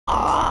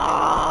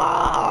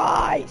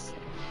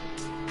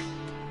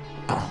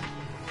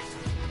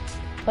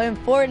Playing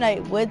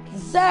Fortnite with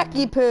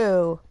Zachy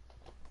Poo.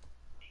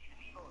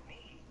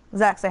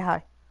 Zach, say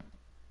hi.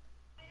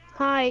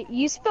 Hi,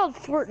 you spelled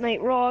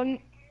Fortnite wrong.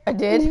 I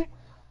did?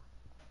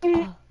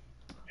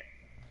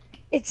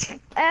 It's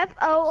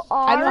F-O-R-N-I-T.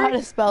 I know how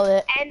to spell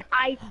it. I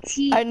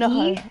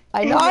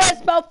know how to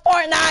spell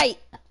Fortnite!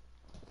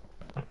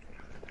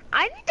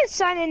 I need to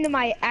sign into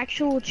my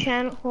actual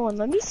channel. Hold on,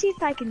 let me see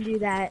if I can do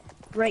that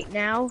right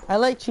now. I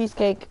like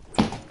cheesecake.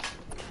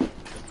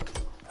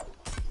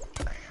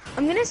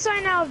 I'm gonna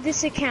sign out of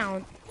this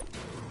account.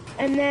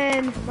 And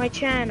then my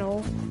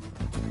channel.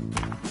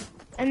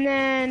 And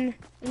then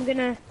I'm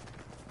gonna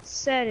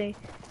set it.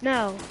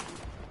 No.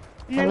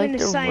 And then I'm gonna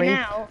sign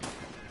out.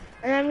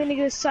 And I'm gonna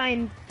go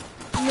sign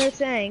no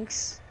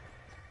thanks.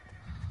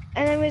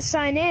 And I'm gonna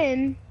sign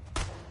in.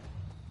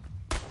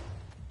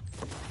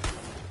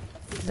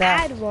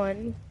 Zach. Add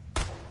one.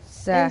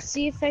 Zach. And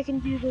see if I can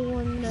do the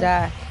one.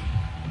 Zach.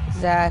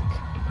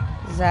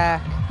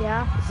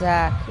 Yeah.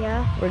 Zach.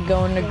 Yeah. We're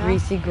going to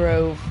Greasy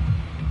Grove.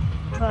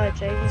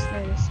 Fudge, I just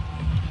noticed.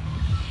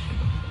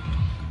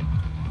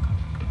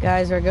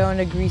 Guys, we're going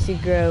to Greasy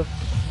Grove.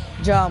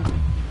 Jump.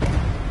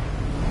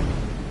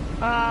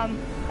 I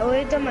would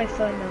have done my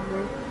phone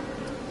number.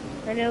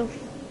 I know.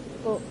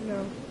 Oh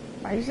no.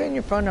 Why are you saying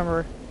your phone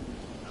number?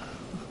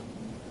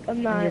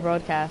 I'm not. On your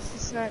broadcast.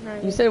 It's not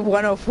 9. You said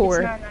 104.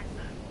 It's not 9.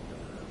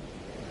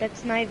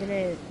 That's not even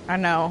it. I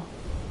know.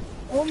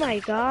 Oh my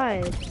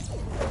god.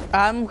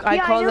 I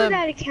know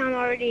that account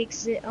already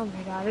exists. Oh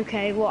my god.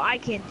 Okay. Well, I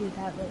can't do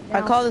that right now.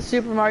 I call the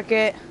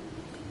supermarket.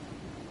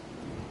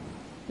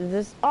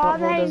 This I'm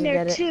heading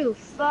there too.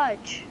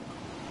 Fudge.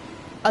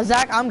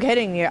 Zach, I'm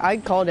getting you. I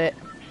called it.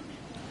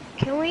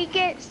 Can we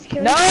get?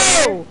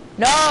 No!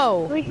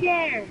 No! We're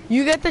there.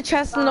 You get the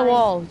chest in the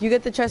wall. You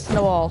get the chest in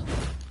the wall.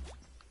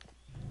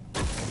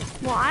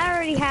 Well, I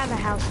already have a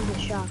house with a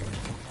shotgun.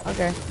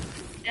 Okay.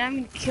 And I'm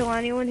gonna kill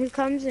anyone who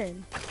comes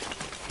in.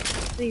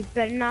 So you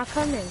better not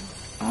come in.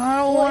 I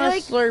don't want a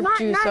slurp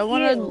juice.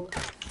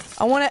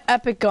 I want an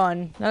epic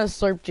gun, not a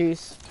slurp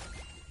juice.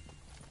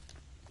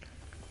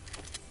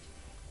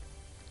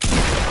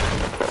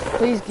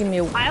 Please give me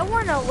a. I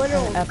want a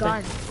literal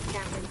gun,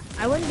 Cameron.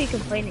 I wouldn't be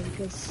complaining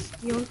because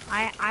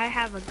I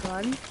have a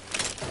gun.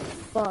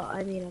 But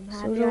I mean, I'm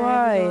happy. So do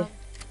I.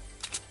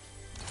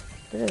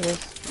 What is this?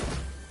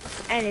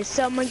 And if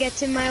someone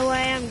gets in my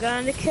way, I'm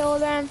gonna kill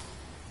them.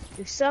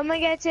 If someone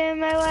gets in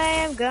my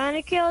way, I'm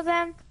gonna kill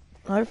them.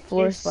 I have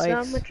floor spikes. If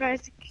someone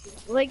tries to,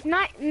 like,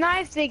 not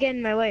if they get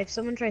in my way. If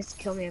someone tries to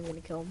kill me, I'm gonna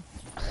kill them.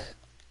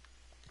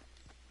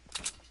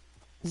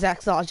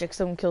 Zach's logic.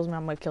 Someone kills me,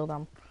 I'm gonna kill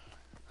them.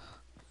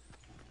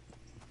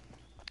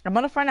 I'm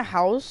gonna find a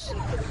house.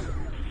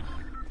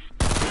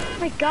 Oh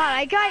my god,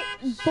 I got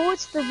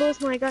bullets for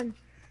both my guns.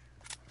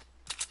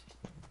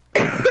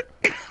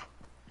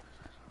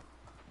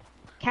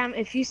 Cam,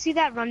 if you see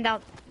that, run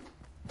down.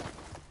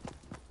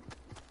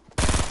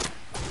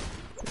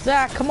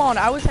 Zach, come on.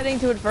 I was heading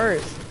to it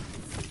first.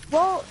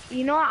 Well,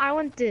 you know what? I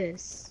want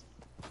this.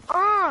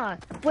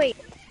 Wait.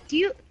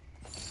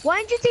 Why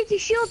didn't you take the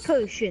shield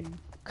potion?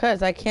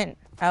 Cause I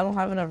don't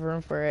have enough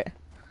room for it.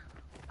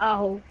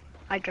 Oh,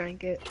 I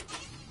drank it.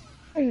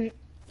 I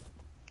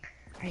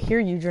hear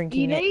you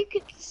drinking it.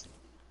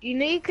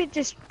 You could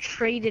just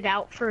trade it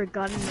out for a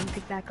gun and then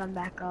pick that gun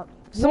back up.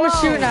 Someone's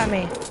shooting at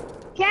me.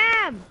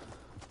 Cam!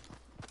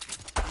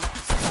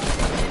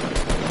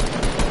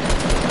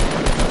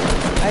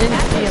 I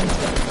didn't see him.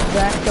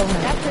 Zach, kill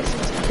him. That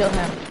person's kill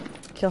him.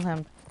 Kill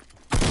him.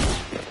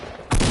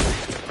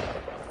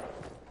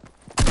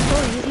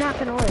 Oh, he's not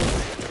gonna live.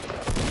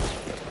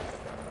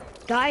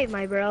 Die,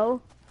 my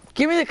bro.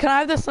 Can I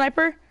have the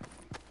sniper?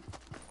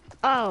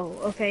 Oh,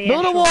 okay, yeah,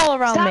 Build a wall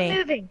around me. Stop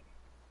moving.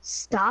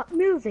 Stop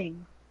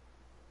moving.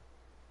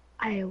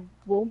 I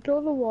won't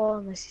build a wall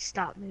unless you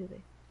stop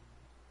moving.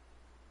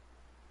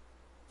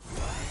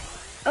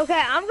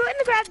 Okay, I'm going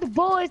to grab the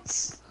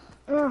bullets.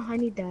 Oh, I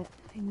need that.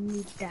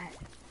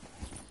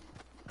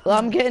 Well,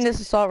 I'm getting this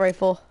assault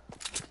rifle.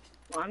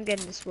 Well, I'm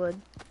getting this wood.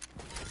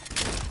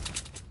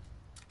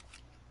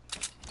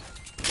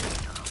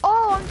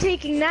 Oh, I'm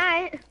taking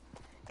that.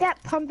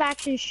 That pump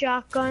action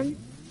shotgun.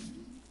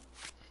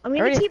 I'm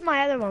gonna keep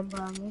my other one,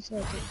 but I'm also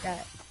gonna take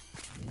that.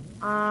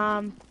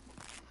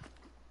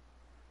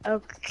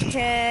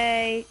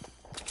 Okay.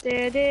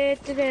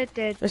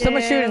 There's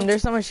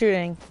someone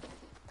shooting.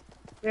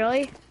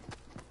 Really?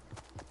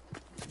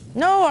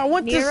 No, I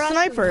want the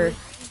sniper.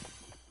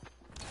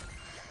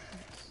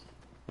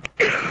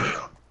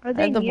 Are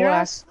they near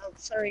us? Oh,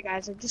 sorry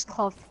guys, I just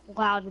coughed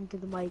loud into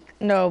the mic.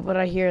 No, but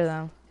I hear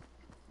them.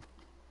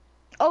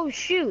 Oh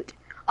shoot!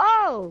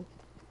 Oh!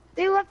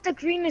 They left the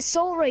green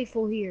assault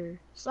rifle here.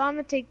 So I'm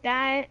gonna take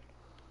that.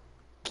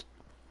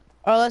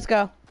 Oh, let's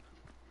go.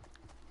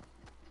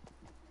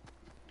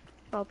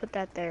 I'll put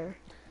that there.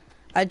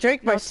 I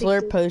drank my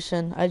slurp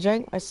potion. I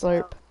drank my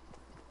slurp.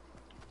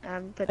 I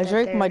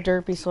drank my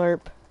derpy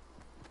slurp.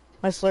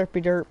 My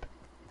slurpy derp.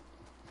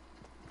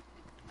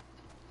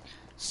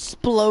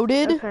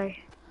 Sploded?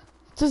 Okay.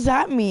 What does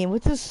that mean?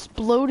 What does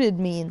sploded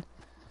mean?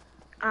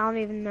 I don't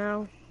even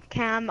know.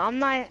 Cam. I'm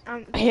not.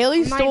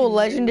 Haley I'm not stole a even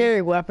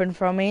legendary weapon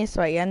from me,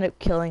 so I ended up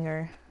killing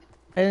her.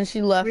 And then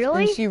she left,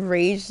 Really? and she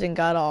raged and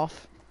got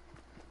off.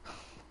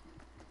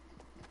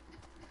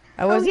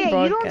 I Oh wasn't yeah, you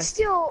don't broadcast.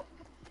 steal.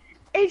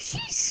 If she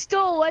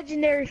stole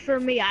legendary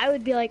from me, I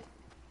would be like,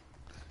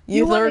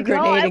 You throw a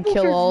grenade and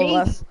kill all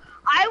of us.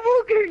 I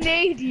will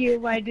grenade you,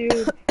 my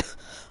dude.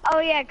 Oh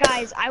yeah,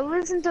 guys, I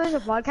listened to the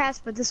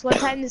podcast, but this one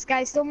time this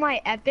guy stole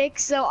my epic,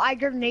 so I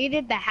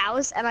grenaded the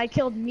house and I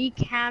killed me,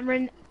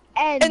 Cameron,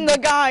 and the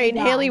guy. And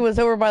Haley was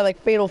over by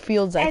like Fatal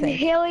Fields, I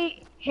think. And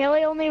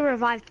Haley only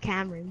revived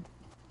Cameron.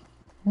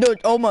 No,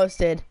 almost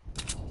did.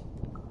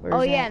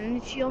 Oh yeah,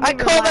 and she only I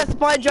call that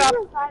spy drop.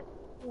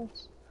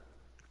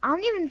 I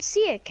don't even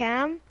see it,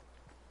 Cam.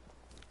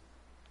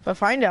 If I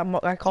find it,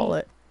 I call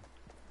it.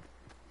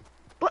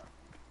 What?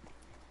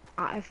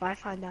 If I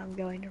find out, I'm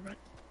going to run.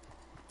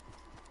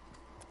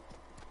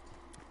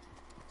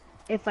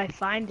 If I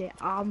find it,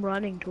 I'm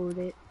running toward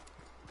it.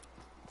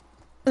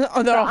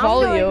 Oh, then I'll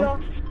follow you.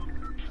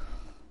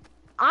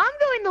 I'm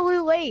going to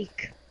Loot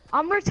Lake.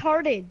 I'm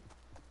retarded.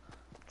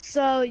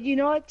 So, you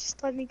know what?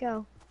 Just let me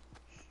go.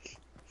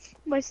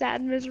 My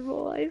sad,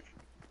 miserable life.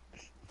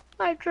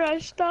 I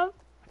trash stuff.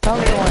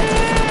 Found someone.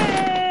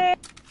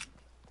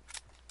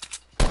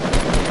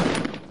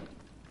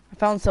 I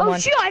found someone. Oh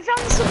shoot, I found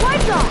the supply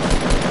drop!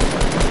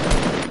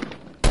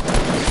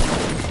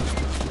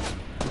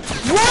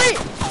 What?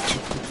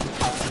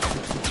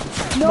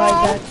 No!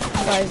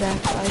 Bye, Zach.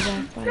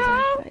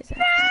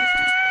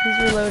 He's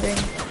reloading.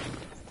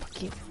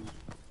 Fuck you.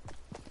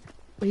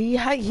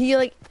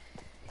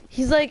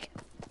 He's like...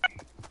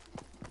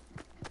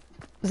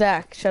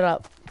 Zach, shut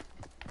up.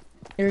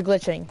 You're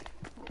glitching.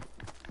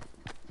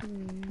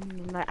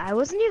 I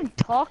wasn't even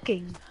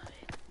talking.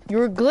 You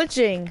were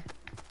glitching.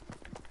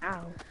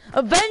 Ow.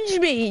 Avenge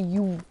me,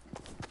 you...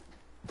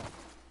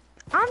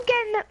 I'm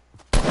getting...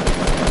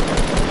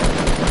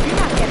 You're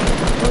not getting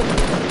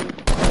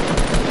it.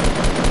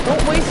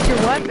 Don't waste your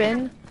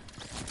weapon.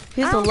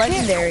 He's a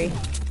legendary.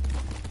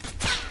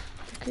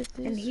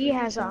 And he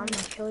has on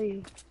to kill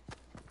you.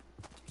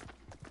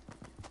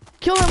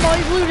 Kill him while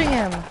he's looting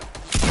him.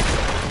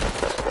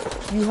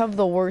 You have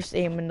the worst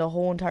aim in the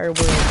whole entire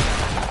world.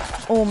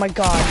 Oh my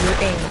god, your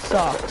aim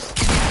sucks.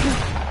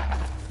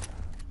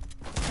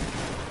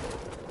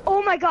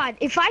 Oh my god,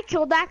 if I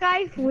killed that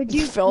guy, would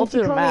you call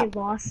me a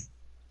boss?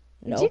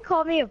 No. Would you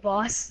call me a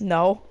boss?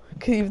 No,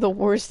 because you have the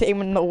worst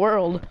aim in the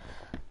world.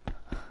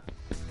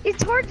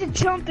 It's hard to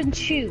jump and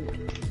shoot.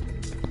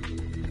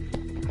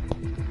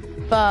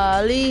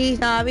 Feliz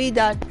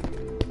Navidad.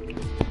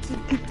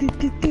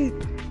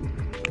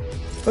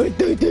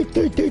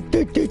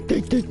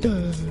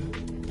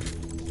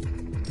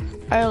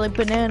 I like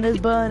bananas,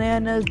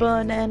 bananas,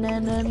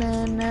 bananas,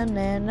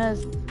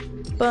 bananas,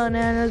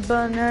 bananas, bananas,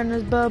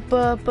 bananas,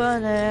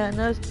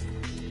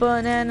 bananas,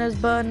 bananas,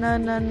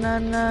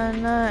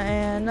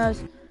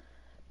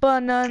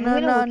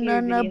 banana,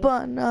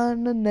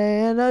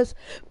 bananas,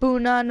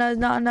 bananas,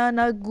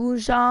 nana,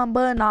 gushan,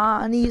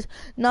 bananis,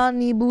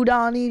 nani,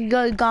 budani,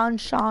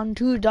 ganshan,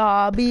 to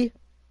dabi.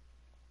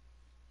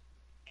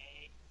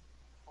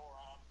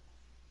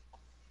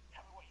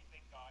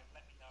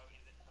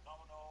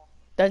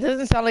 That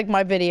doesn't sound like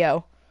my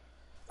video.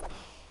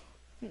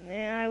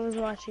 Yeah, I was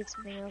watching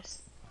something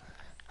else.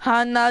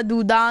 Hana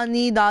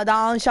dudani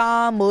dadan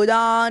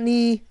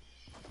shamudani.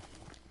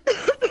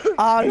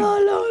 Ah la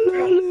la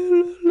la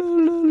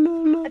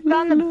la. I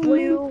found the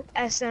blue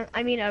SM.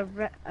 I mean a.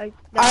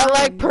 I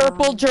like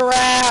purple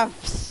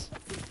giraffes.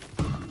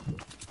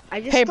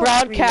 Hey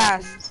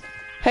broadcast.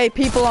 Hey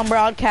people on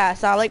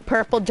broadcast. I like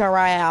purple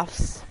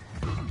giraffes.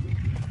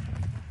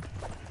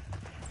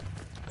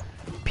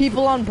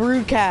 People on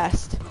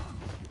broadcast.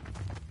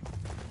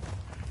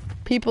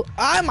 People.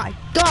 Oh my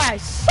god! I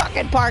suck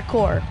at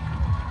parkour.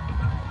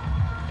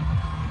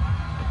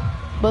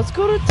 Let's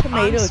go to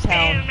Tomato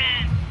Town.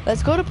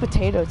 Let's go to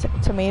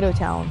Tomato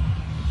Town.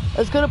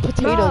 Let's go to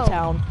Potato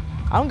Town.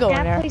 I'm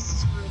going there. Place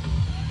is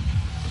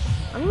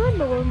I'm going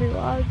to Lonely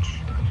Lodge.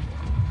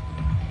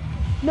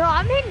 No,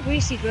 I'm in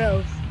Greasy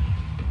Grove.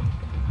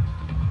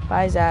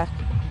 Bye, Zach.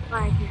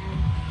 Bye, man.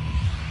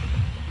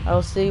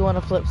 I'll see you on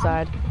the flip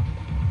side.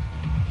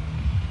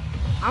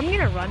 I'm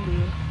gonna run to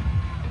you.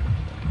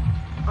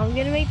 I'm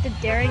gonna make the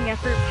daring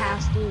effort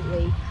past Loot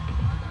Lake.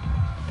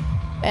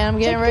 And I'm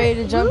getting ready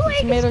to jump to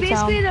Tomato Town. It's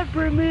basically the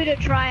Bermuda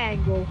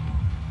Triangle.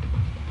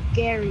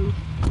 Gary. You're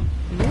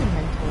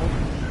mental.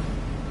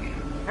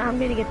 I'm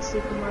gonna get the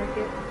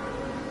supermarket.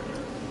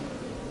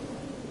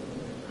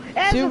 It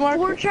has a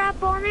floor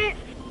trap on it.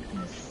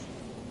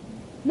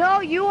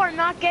 No, you are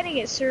not getting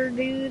it, sir,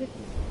 dude.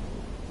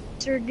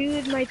 Sir,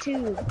 dude, my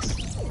tubes.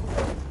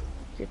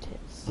 Your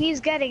tits. He's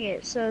getting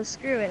it, so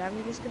screw it.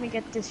 I'm just gonna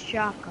get this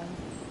shotgun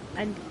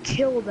and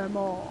kill them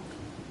all.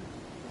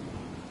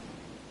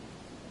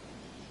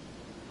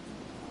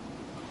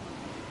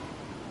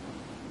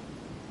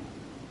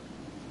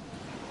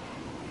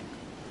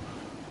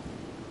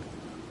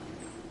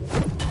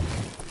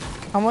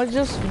 I'm gonna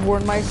just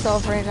warn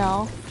myself right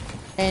now,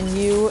 and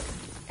you,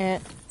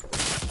 and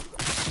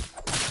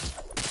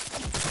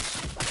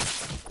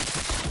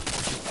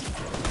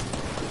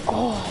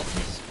Oh,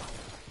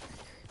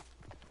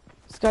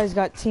 this guy's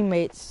got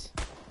teammates.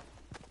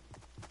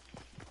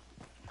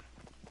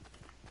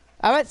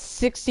 I'm at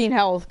 16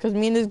 health because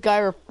me and this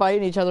guy were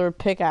fighting each other with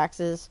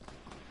pickaxes.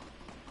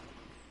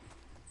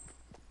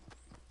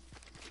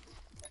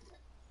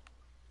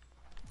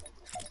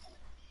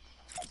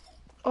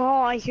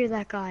 Oh, I hear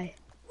that guy.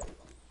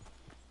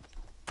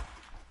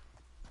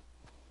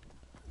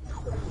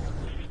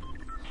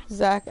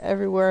 Zach,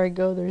 everywhere I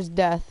go, there's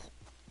death.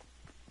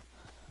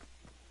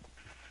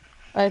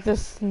 I have to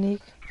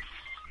sneak.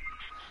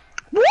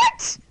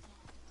 What?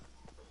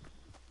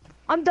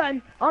 I'm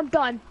done. I'm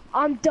done.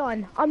 I'm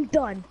done. I'm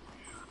done.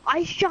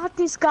 I shot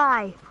this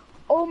guy.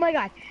 Oh my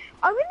god.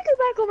 I'm gonna go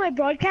back on my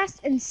broadcast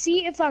and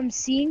see if I'm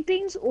seeing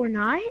things or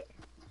not.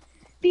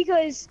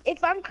 Because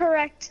if I'm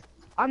correct,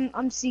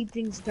 I'm seeing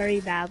things very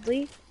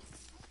badly.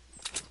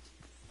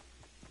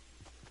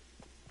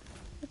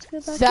 Let's go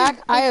back.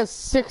 Zach, I have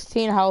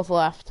 16 health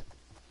left.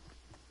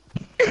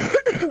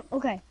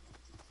 Okay.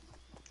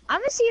 I'm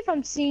gonna see if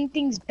I'm seeing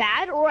things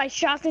bad or I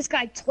shot this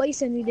guy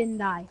twice and he didn't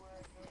die.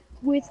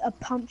 With a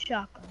pump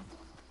shotgun.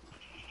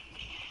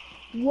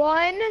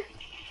 What?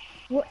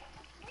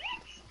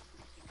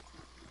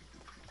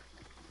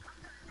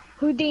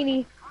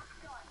 Houdini.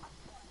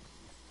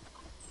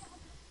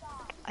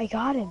 I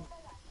got him.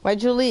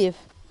 Why'd you leave?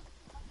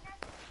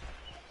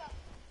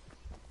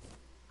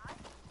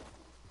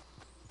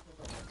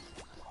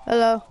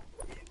 Hello.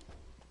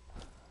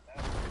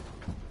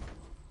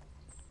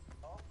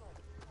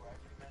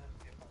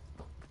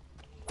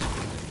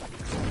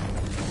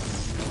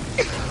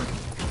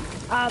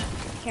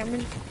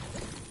 Cameron,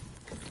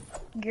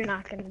 you're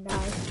not gonna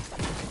die.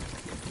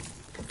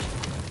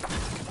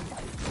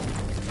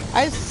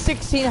 I have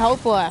 16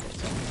 health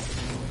left.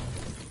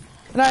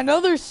 And I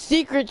know there's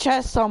secret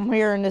chests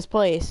somewhere in this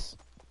place.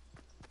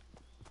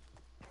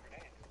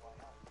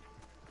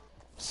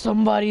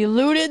 Somebody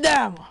looted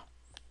them.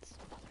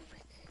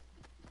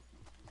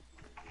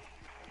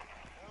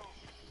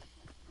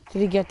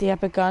 Did he get the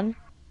epic gun?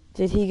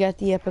 Did he get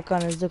the epic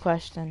gun is the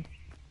question.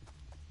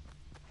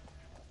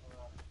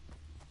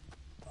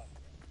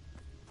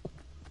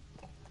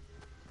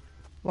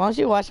 Why don't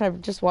you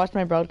just watch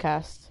my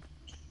broadcast?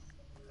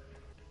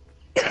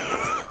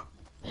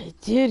 They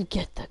did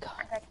get the gun.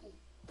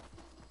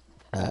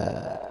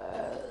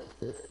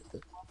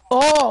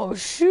 Oh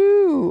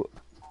shoot!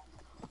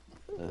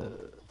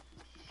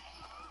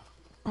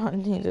 I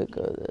need to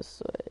go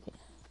this way.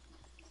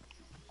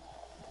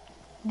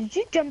 Did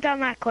you jump down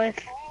that cliff?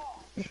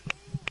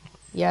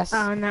 Yes.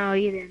 Oh no,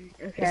 you didn't.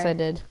 Okay. Yes, I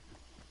did.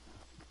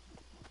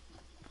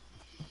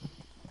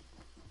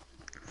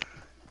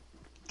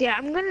 Yeah,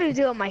 I'm gonna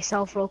do it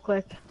myself real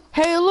quick.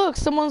 Hey, look,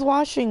 someone's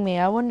watching me.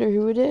 I wonder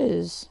who it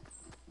is.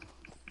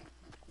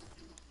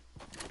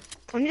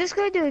 I'm just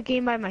gonna do a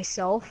game by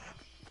myself.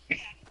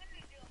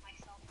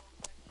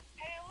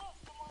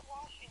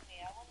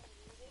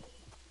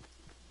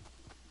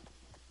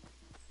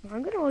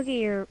 I'm gonna look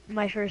at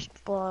my first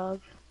vlog.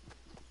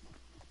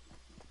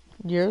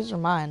 Yours or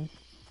mine?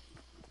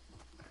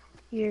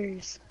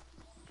 Yours.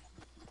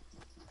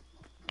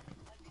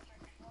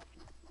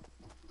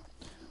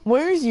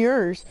 Where's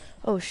yours?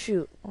 Oh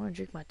shoot, I wanna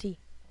drink my tea.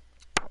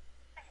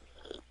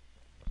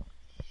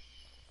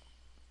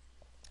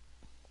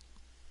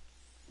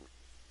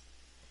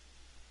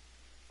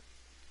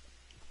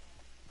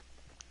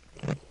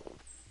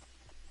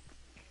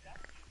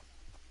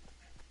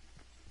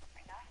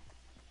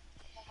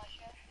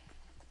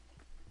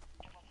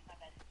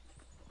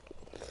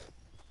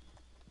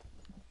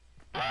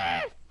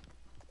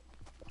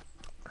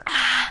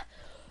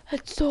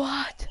 It's so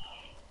hot.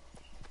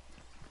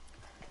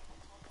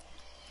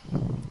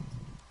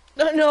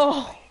 Oh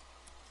no.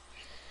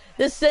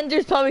 This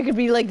center's probably gonna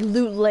be like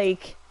Loot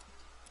Lake.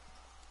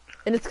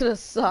 And it's gonna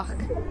suck.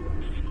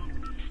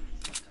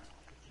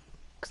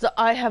 Cause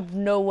I have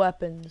no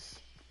weapons.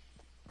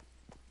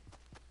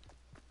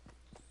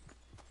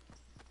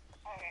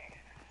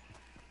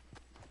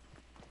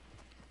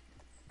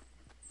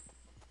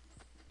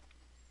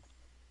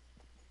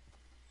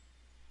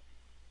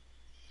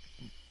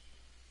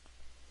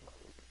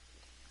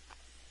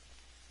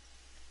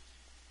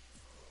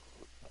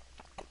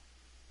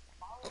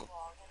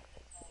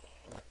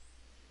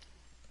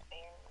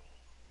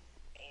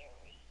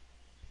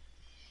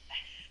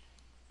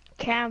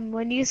 Cam,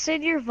 when you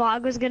said your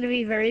vlog was gonna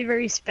be very,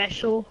 very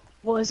special,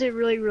 was it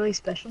really, really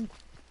special?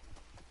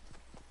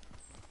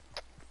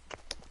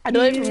 I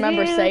don't even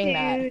remember saying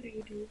that.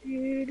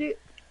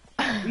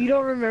 You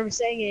don't remember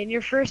saying it. In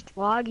your first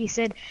vlog, you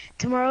said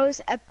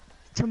tomorrow's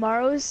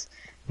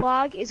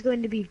vlog is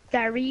going to be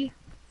very,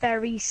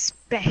 very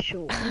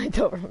special. I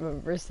don't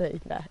remember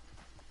saying that.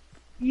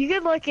 You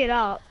can look it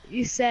up.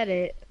 You said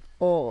it.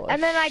 Oh.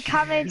 And then I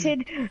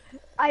commented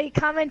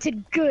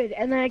good,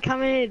 and then I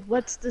commented,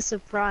 what's the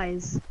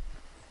surprise?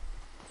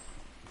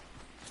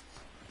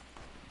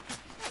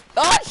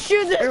 Oh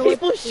shoot, there's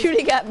people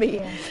shooting at me.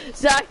 Yeah.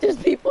 Zach, there's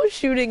people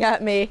shooting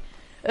at me.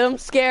 I'm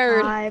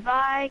scared. Bye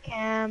bye,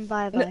 Cam,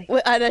 bye bye.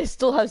 And I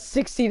still have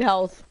 16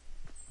 health.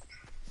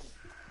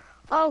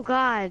 Oh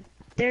God,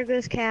 there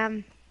goes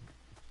Cam.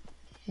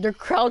 They're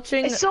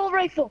crouching. Assault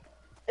rifle!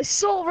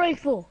 Assault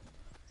rifle!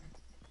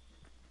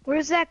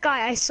 Where's that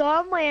guy? I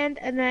saw him land,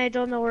 and then I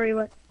don't know where he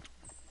went.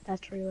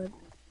 That's where he went.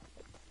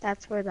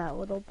 That's where that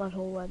little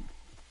butthole went.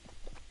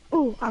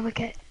 Ooh, I'm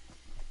okay.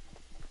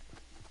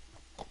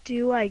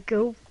 Do I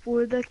go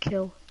for the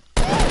kill?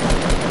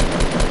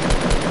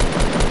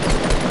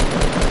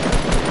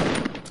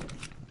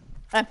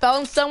 I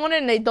found someone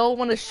and they don't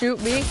want to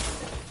shoot me. I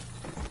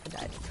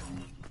died.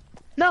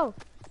 No.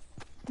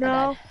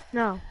 No.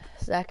 No.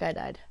 That guy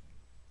died.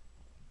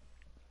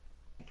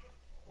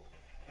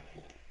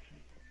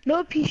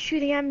 Nope, he's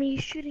shooting at me.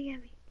 He's shooting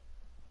at me.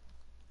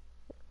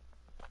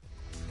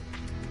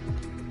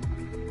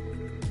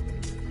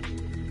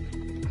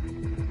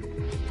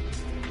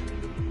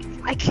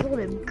 I killed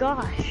him.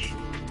 Gosh.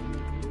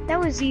 That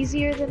was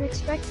easier than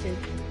expected.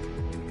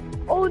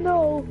 Oh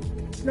no.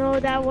 No,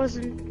 that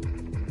wasn't.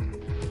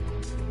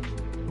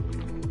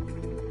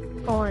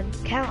 On.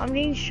 I'm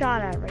getting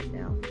shot at right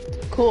now.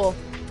 Cool.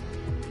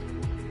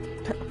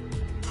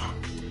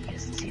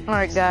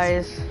 Alright,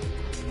 guys.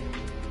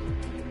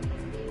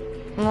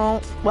 Well,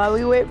 while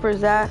we wait for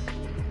Zach,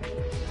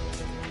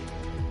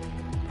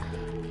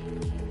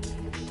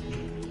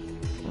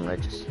 I'm gonna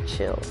just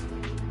chill.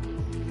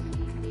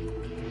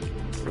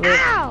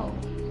 Ow!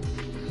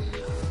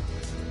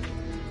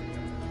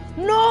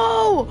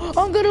 No!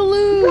 I'm gonna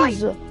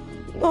lose! Right.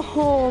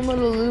 Oh, I'm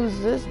gonna lose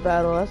this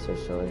battle, that's for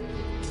sure.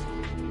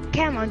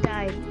 Cameron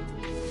died.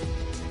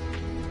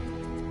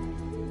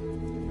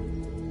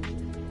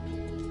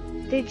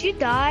 Did you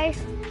die?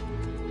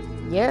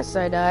 Yes,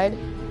 I died.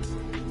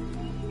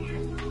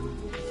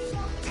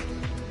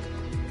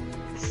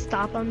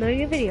 Stop, I'm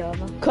doing a video.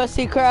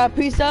 Crusty crab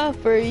pizza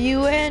for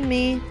you and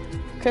me.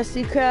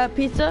 Crusty crab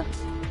pizza.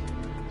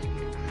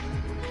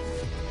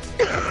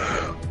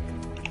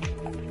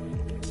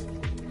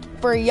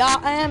 For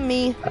y'all and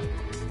me.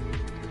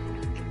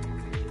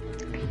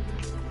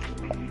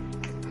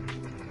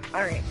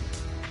 Alright.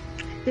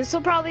 This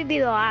will probably be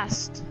the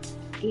last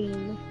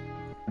game.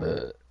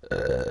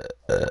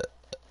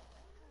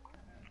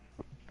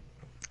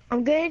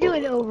 I'm gonna do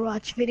an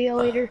Overwatch video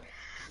later.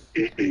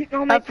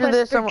 After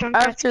this,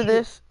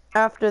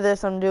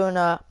 I'm doing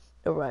a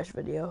Overwatch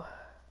video.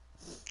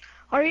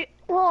 Are you?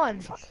 Hold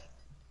on.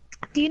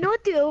 Do you know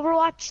what the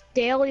Overwatch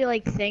daily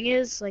thing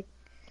is?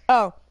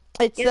 Oh,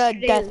 it's a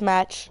death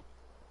match.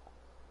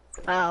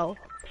 Oh,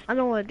 I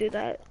don't want to do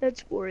that.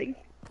 That's boring.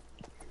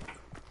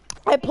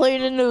 I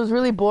played it and it was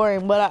really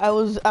boring, but I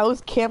was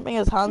camping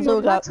as Hanzo No,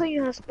 I'm not telling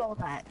you how to spell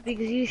that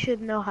because you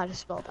should know how to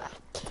spell that.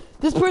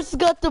 This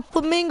person's got the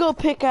flamingo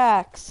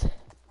pickaxe.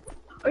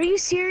 Are you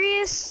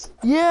serious?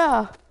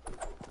 Yeah.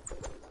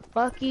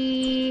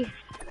 Lucky.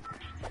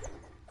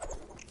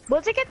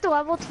 Once I get to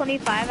level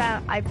 25,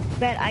 I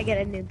bet I get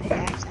a new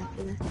pickaxe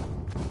after that.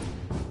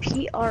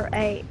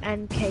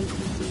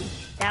 P-R-A-N-K-E-D.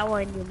 That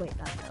one you might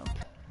not know.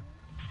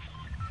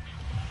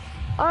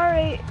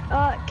 Alright,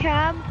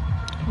 Cam.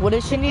 What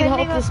does she need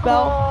help to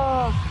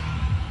spell?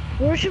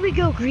 Where should we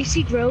go?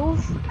 Greasy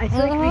Grove? I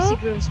feel like Greasy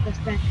Grove's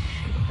best bet.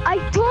 I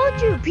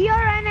told you!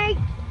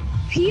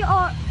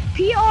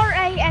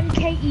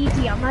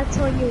 P-R-A-N-K-E-D. I'm not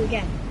telling you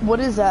again. What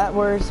is that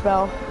word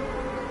spell?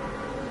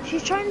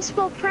 She's trying to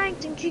spell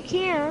pranked and she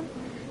can't.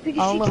 Because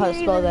I don't know how to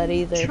spell that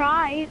either.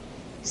 Try.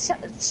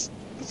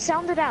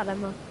 Sound it out,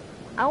 Emma.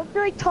 I don't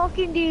feel like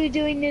talking to you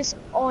doing this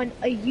on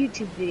a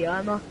YouTube video,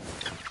 Emma.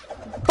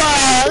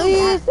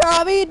 Feliz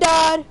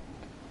Navidad.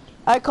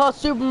 I call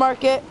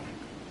supermarket.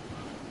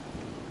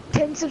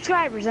 10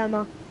 subscribers,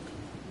 Emma.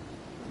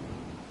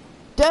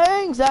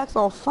 Dang, Zach's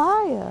on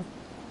fire.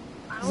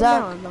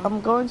 Zach, know, Emma.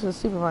 I'm going to the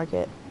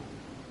supermarket.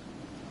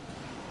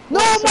 No,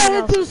 I'm not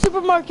into the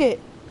supermarket.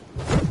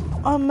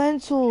 I'm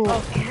mental.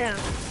 Okay.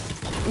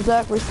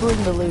 Zach, we're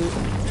splitting the loot.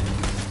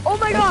 Oh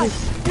my gosh,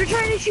 they're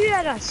trying to shoot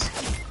at us.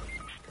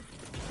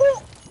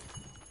 Woo.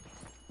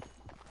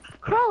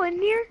 Crawl in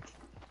here.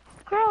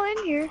 Crawl in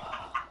here.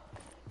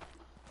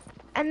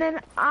 And then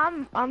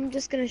I'm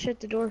just gonna shut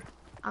the door.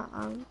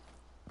 Can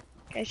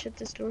I shut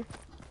this door?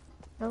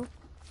 No?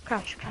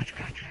 Crouch.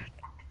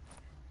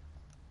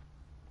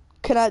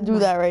 Cannot do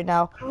that right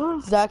now.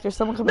 Zach, there's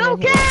someone coming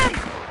in here.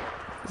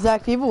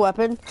 Zach, do you have a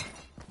weapon?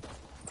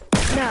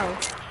 No.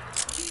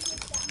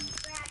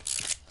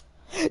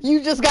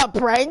 You just got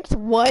pranked?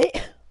 What?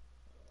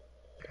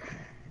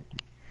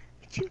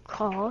 Did you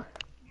call?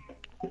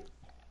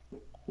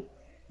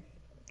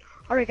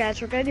 Alright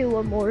guys, we're gonna do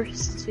one more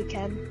since we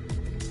can.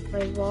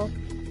 Might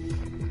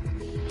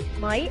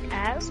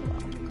as well.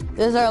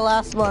 This is our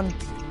last one.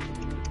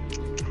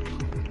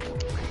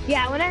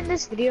 Yeah, I wanna end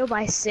this video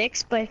by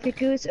 6, but if it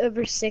goes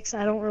over 6,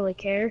 I don't really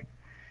care.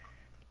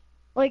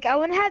 I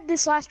wanna have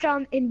this last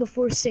round in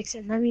before 6,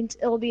 and that means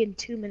it'll be in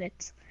 2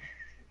 minutes.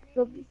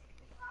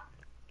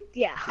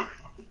 Yeah.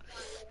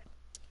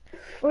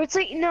 Or it's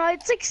no,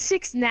 it's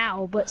 6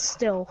 now, but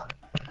still.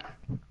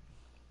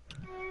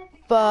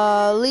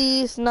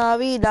 Feliz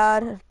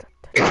Navidad.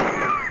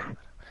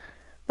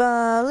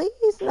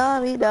 Feliz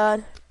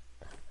Navidad.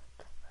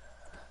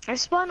 I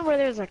spawned where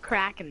there's a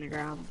crack in the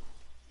ground.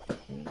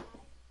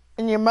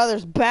 And your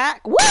mother's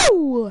back?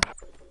 Woo!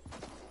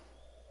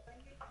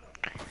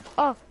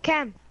 Oh,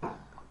 Cam.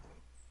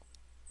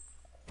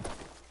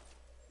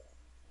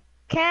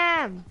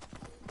 Cam.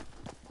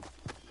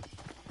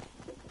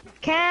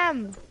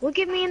 Cam, look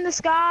at me in the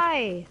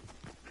sky.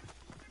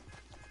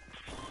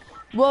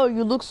 Whoa,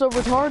 you look so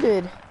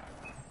retarded.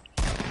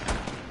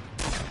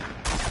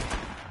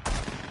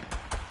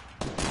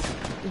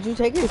 Did you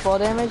take any fall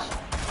damage?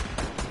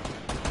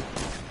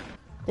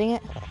 Dang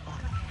it.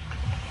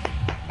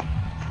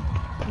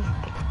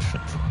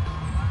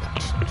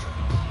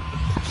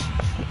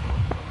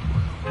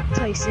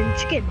 Tyson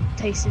chicken,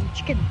 Tyson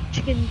chicken,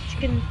 chicken,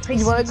 chicken, Tyson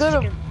You wanna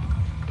go chicken.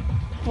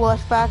 to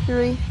Flush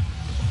Factory?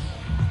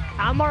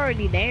 I'm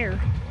already there.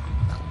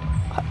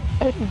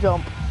 I can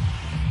jump.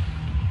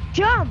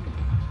 Jump!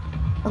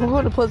 I'm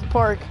going to Pleasant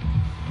Park.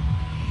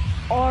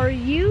 Are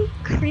you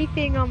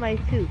creeping on my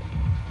poop?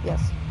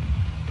 Yes.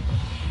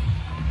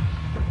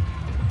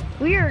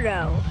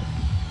 Weirdo.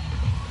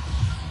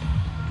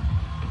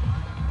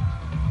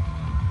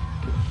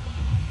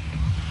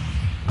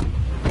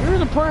 You're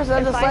the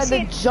person that If I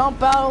decided to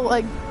jump out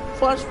like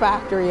Flush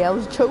Factory. I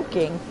was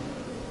choking.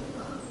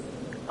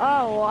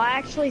 Oh, well, I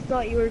actually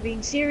thought you were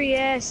being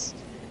serious.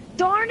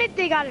 Darn it,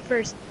 they got it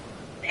first.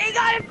 They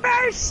got it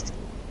first!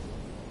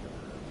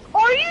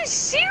 Are you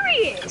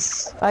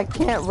serious? I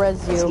can't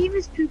res you. Steve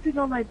is pooping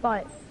on my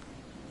butt.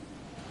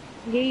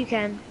 Yeah, you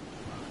can.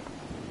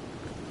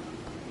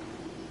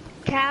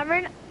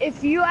 Cameron,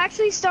 if you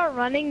actually start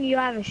running, you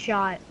have a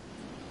shot.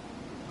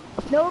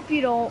 Nope, you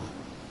don't.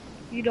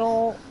 You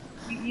don't.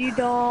 You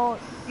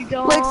don't. You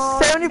don't. Like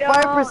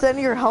 75% of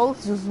your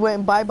health just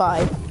went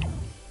bye-bye.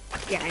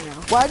 Yeah, I know.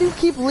 Why do you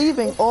keep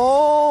leaving?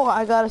 Oh,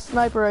 I got a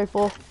sniper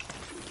rifle.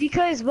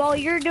 Because while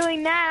you're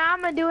doing that,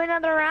 I'm gonna do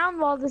another round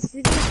while this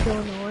video's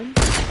going on.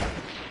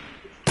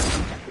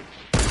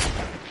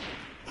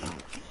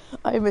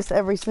 I miss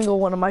every single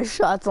one of my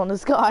shots on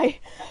this guy.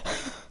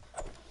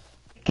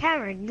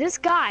 Cameron, this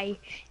guy,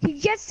 he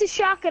gets the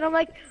shotgun. I'm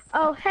like,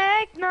 oh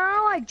heck no!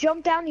 I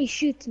jump down, he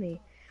shoots me.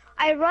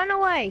 I run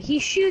away, he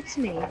shoots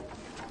me.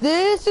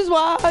 This is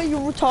why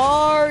you're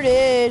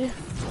retarded.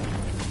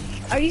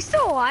 Are you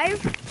still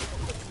alive?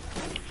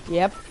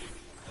 Yep.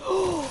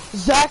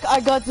 Zach, I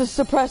got the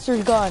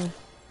suppressor gun.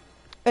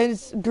 And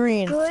it's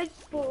green. Good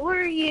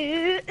for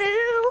you.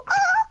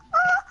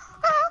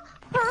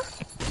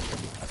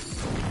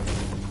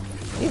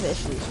 These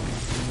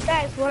issues.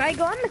 Guys, when I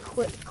go on the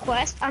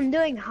quest, I'm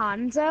doing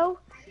Hanzo.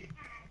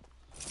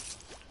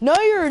 No,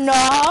 you're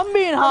not. I'm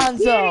being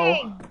Hanzo.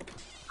 Kidding.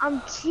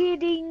 I'm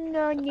kidding.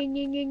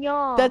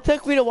 That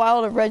took me a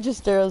while to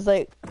register. I was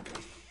like,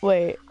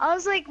 wait. I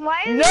was like,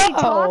 why are No. they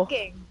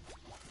talking?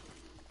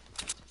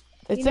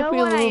 It You took know me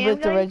a what I little am bit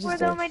to going register. for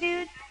though, my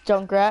dude?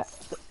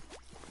 Junkrat.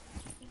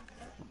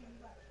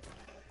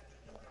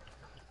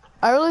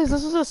 I realized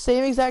this was the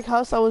same exact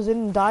house I was in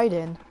and died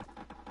in.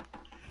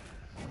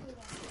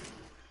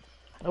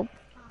 Nope.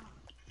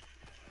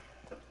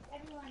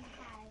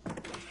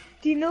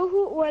 Do you know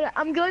what?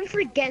 I'm going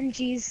for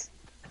Genji's.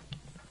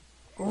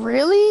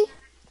 Really?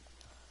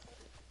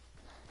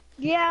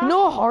 Yeah. You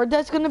know how hard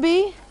that's gonna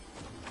be?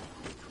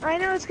 I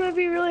know it's gonna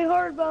be really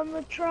hard, but I'm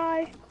gonna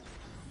try.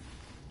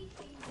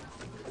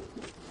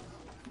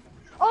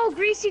 Oh,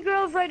 Greasy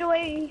Grove right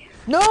away.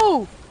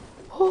 No!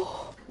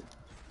 Oh,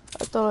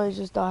 I thought I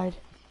just died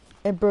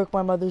and broke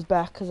my mother's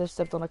back because I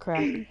stepped on a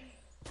crack.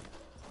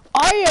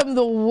 I am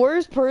the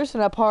worst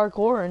person at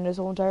parkour in this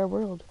whole entire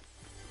world.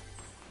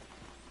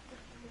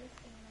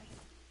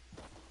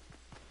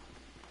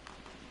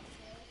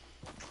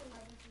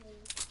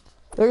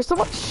 There's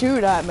someone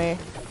shoot at me.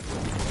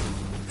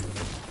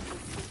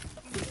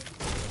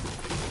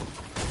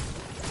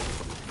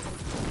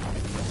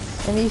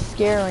 And he's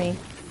scary.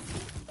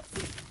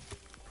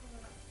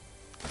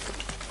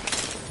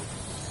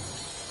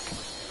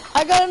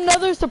 I got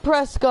another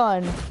suppressed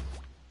gun.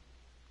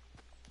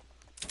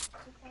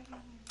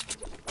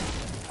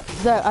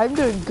 Zach, I'm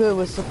doing good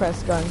with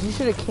suppressed guns. You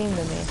should have came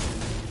to me.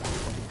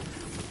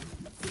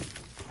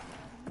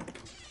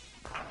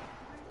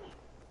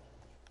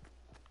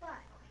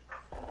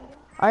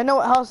 I know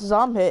what houses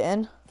I'm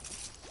hitting.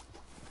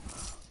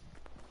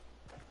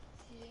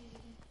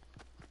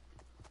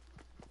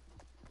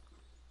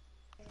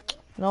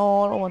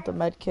 No, I don't want the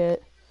med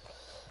kit.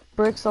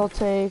 Bricks I'll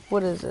take.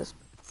 What is this?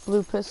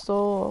 Blue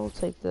pistol. I'll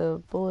take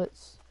the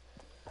bullets.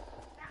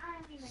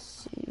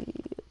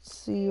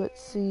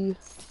 Let's see.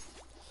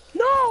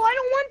 No, I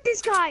don't want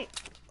this guy.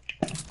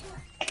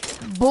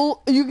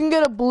 You can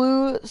get a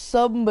blue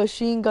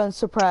submachine gun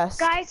suppressed.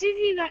 Guys,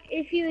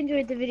 if you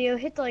enjoyed the video,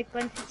 hit the like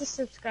button, hit the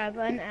subscribe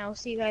button, and I'll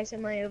see you guys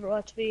in my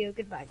Overwatch video.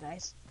 Goodbye,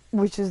 guys.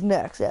 Which is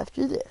next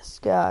after this,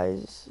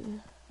 guys.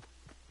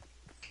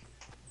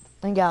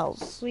 And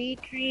gals. Sweet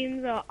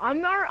dreams.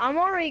 I'm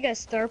already gonna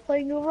start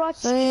playing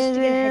Overwatch just to get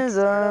a head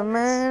start on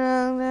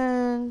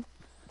this.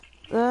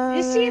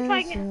 Just see if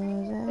I can.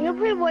 I'm gonna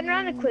play one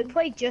round of quick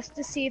play just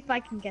to see if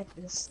I can get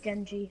this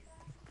Genji.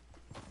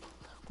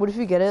 What if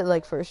you get it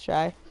like first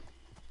try?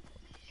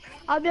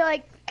 I'll be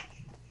like,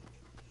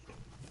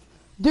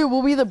 Dude,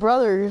 we'll be the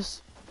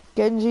brothers.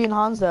 Genji and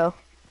Hanzo.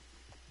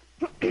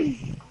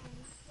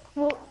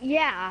 well,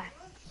 yeah.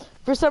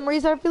 For some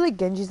reason, I feel like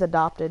Genji's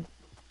adopted.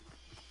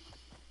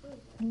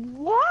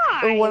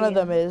 Why? Or one of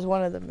them is.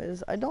 One of them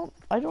is. I don't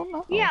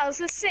know. Yeah, I was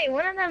gonna say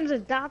one of them's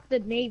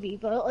adopted, maybe,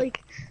 but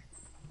like,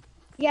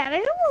 yeah, they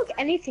don't look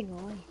anything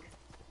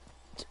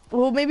alike.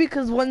 Well, maybe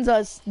because one's a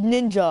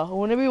ninja,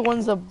 or maybe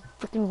one's a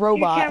freaking Here,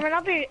 robot. Cameron,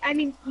 I'll be. I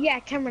mean, yeah,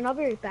 Cameron, I'll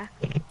be right back.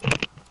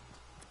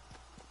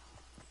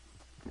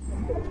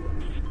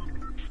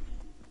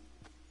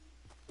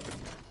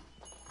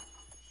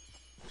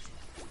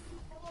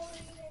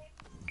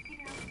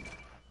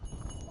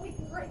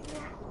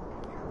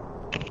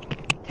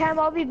 Cam,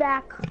 I'll be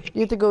back.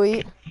 You have to go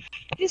eat?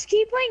 Just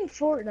keep playing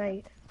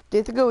Fortnite. Do you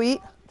have to go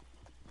eat?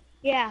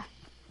 Yeah.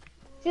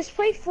 Just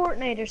play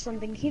Fortnite or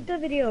something. Keep the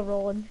video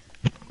rolling.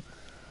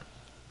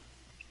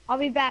 I'll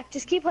be back.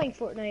 Just keep playing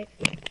Fortnite.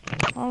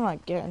 I'm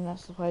not getting that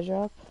supply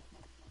drop.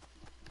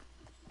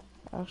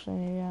 Actually,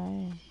 maybe I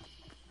am.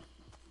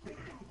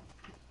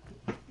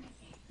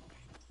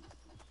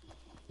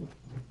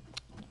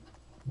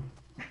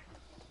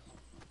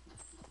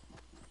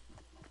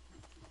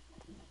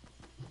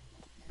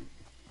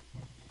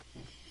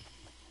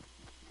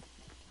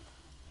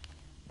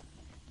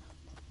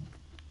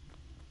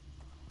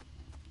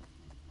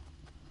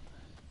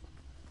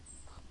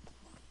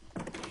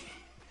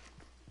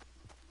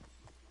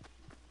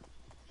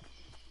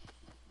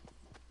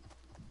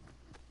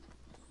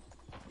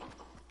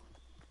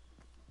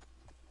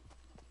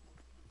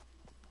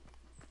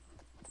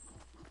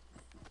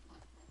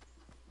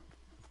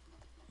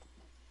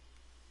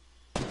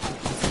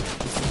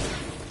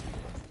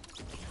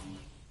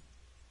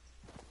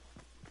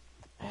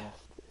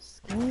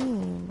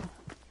 Game.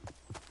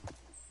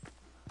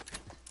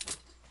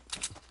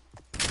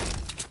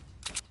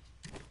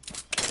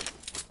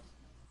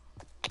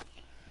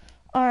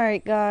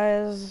 Alright,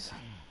 guys.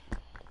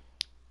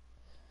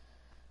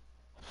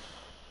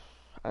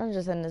 I'll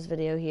just end this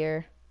video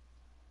here.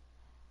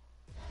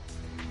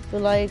 If you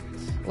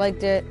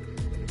liked it,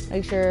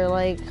 make sure to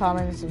like,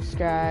 comment, and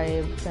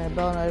subscribe. Turn the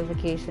bell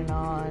notification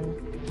on.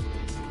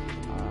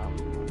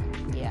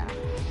 Yeah.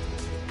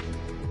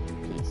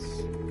 Peace.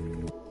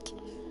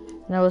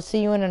 And I will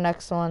see you in the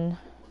next one.